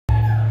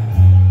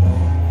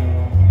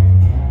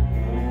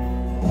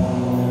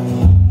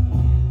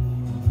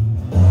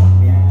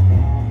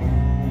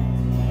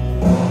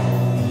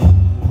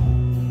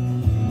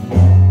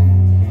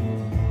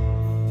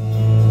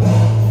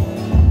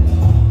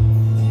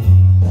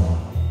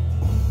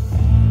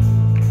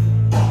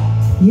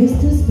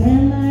Used to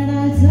spend my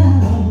nights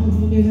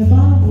out in a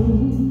bar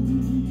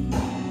room.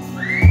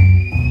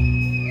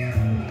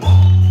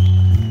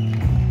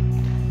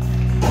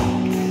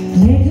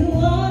 Liquor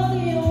was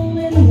the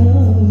only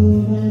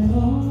love I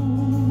know.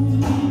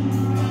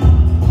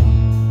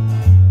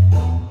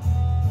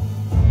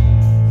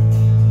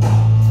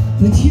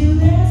 But you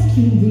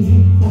rescued me,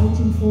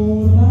 fighting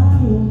for my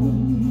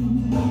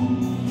own,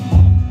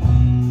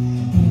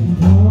 and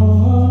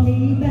brought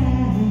me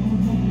back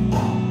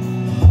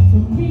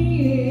from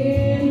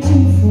being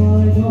too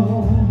far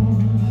gone.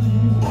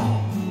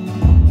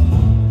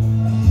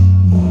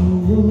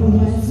 You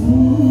were as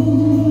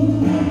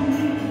smooth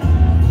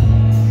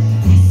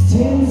as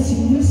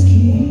Tennessee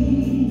whiskey.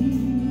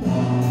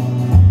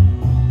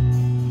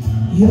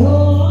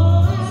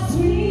 You're as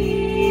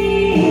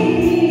sweet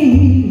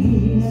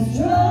as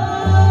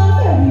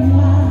strawberry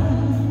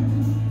wine.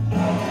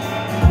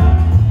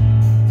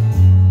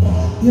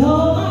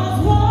 You're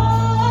as warm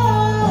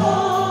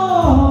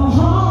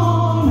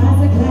as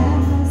a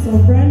glass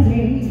of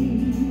brandy.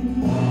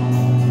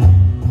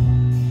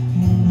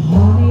 And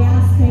honey, I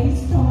stay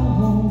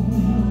strong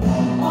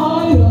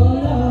on your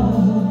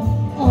love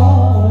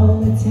all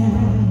the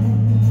time.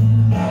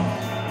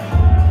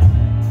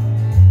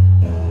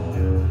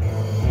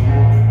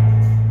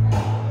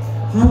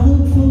 I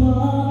look for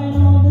love in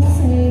all the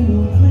same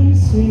old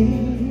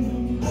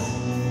places.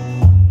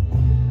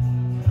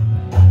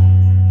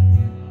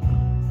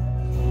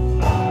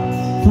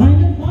 Find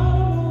the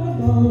bottom of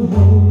the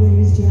bowl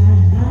is dry.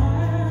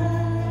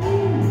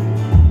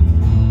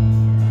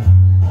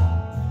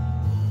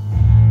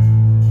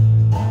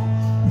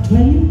 But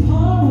when you pour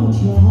out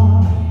your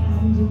heart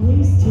and you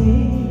waste it,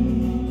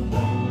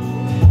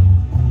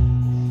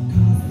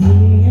 'cause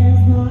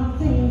there's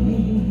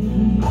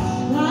nothing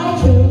like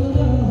your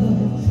love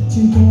to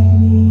get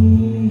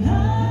me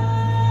high.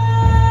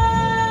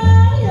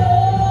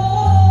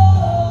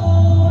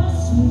 You're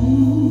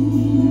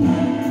smooth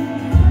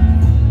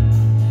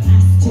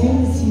as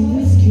Tennessee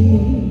whiskey.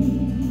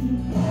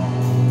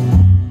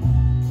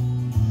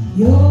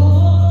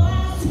 You're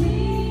as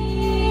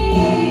sweet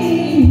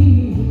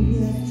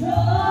as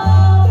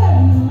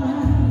strawberry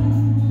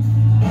wine.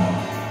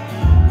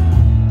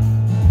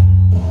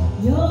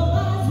 You're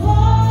as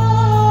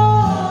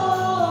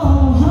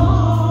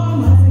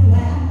warm as a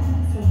glass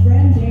of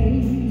brandy.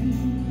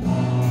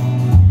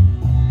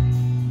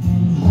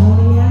 And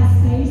honey, I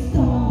stay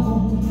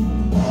strong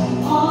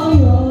on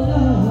your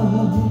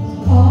love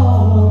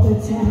all the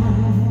time.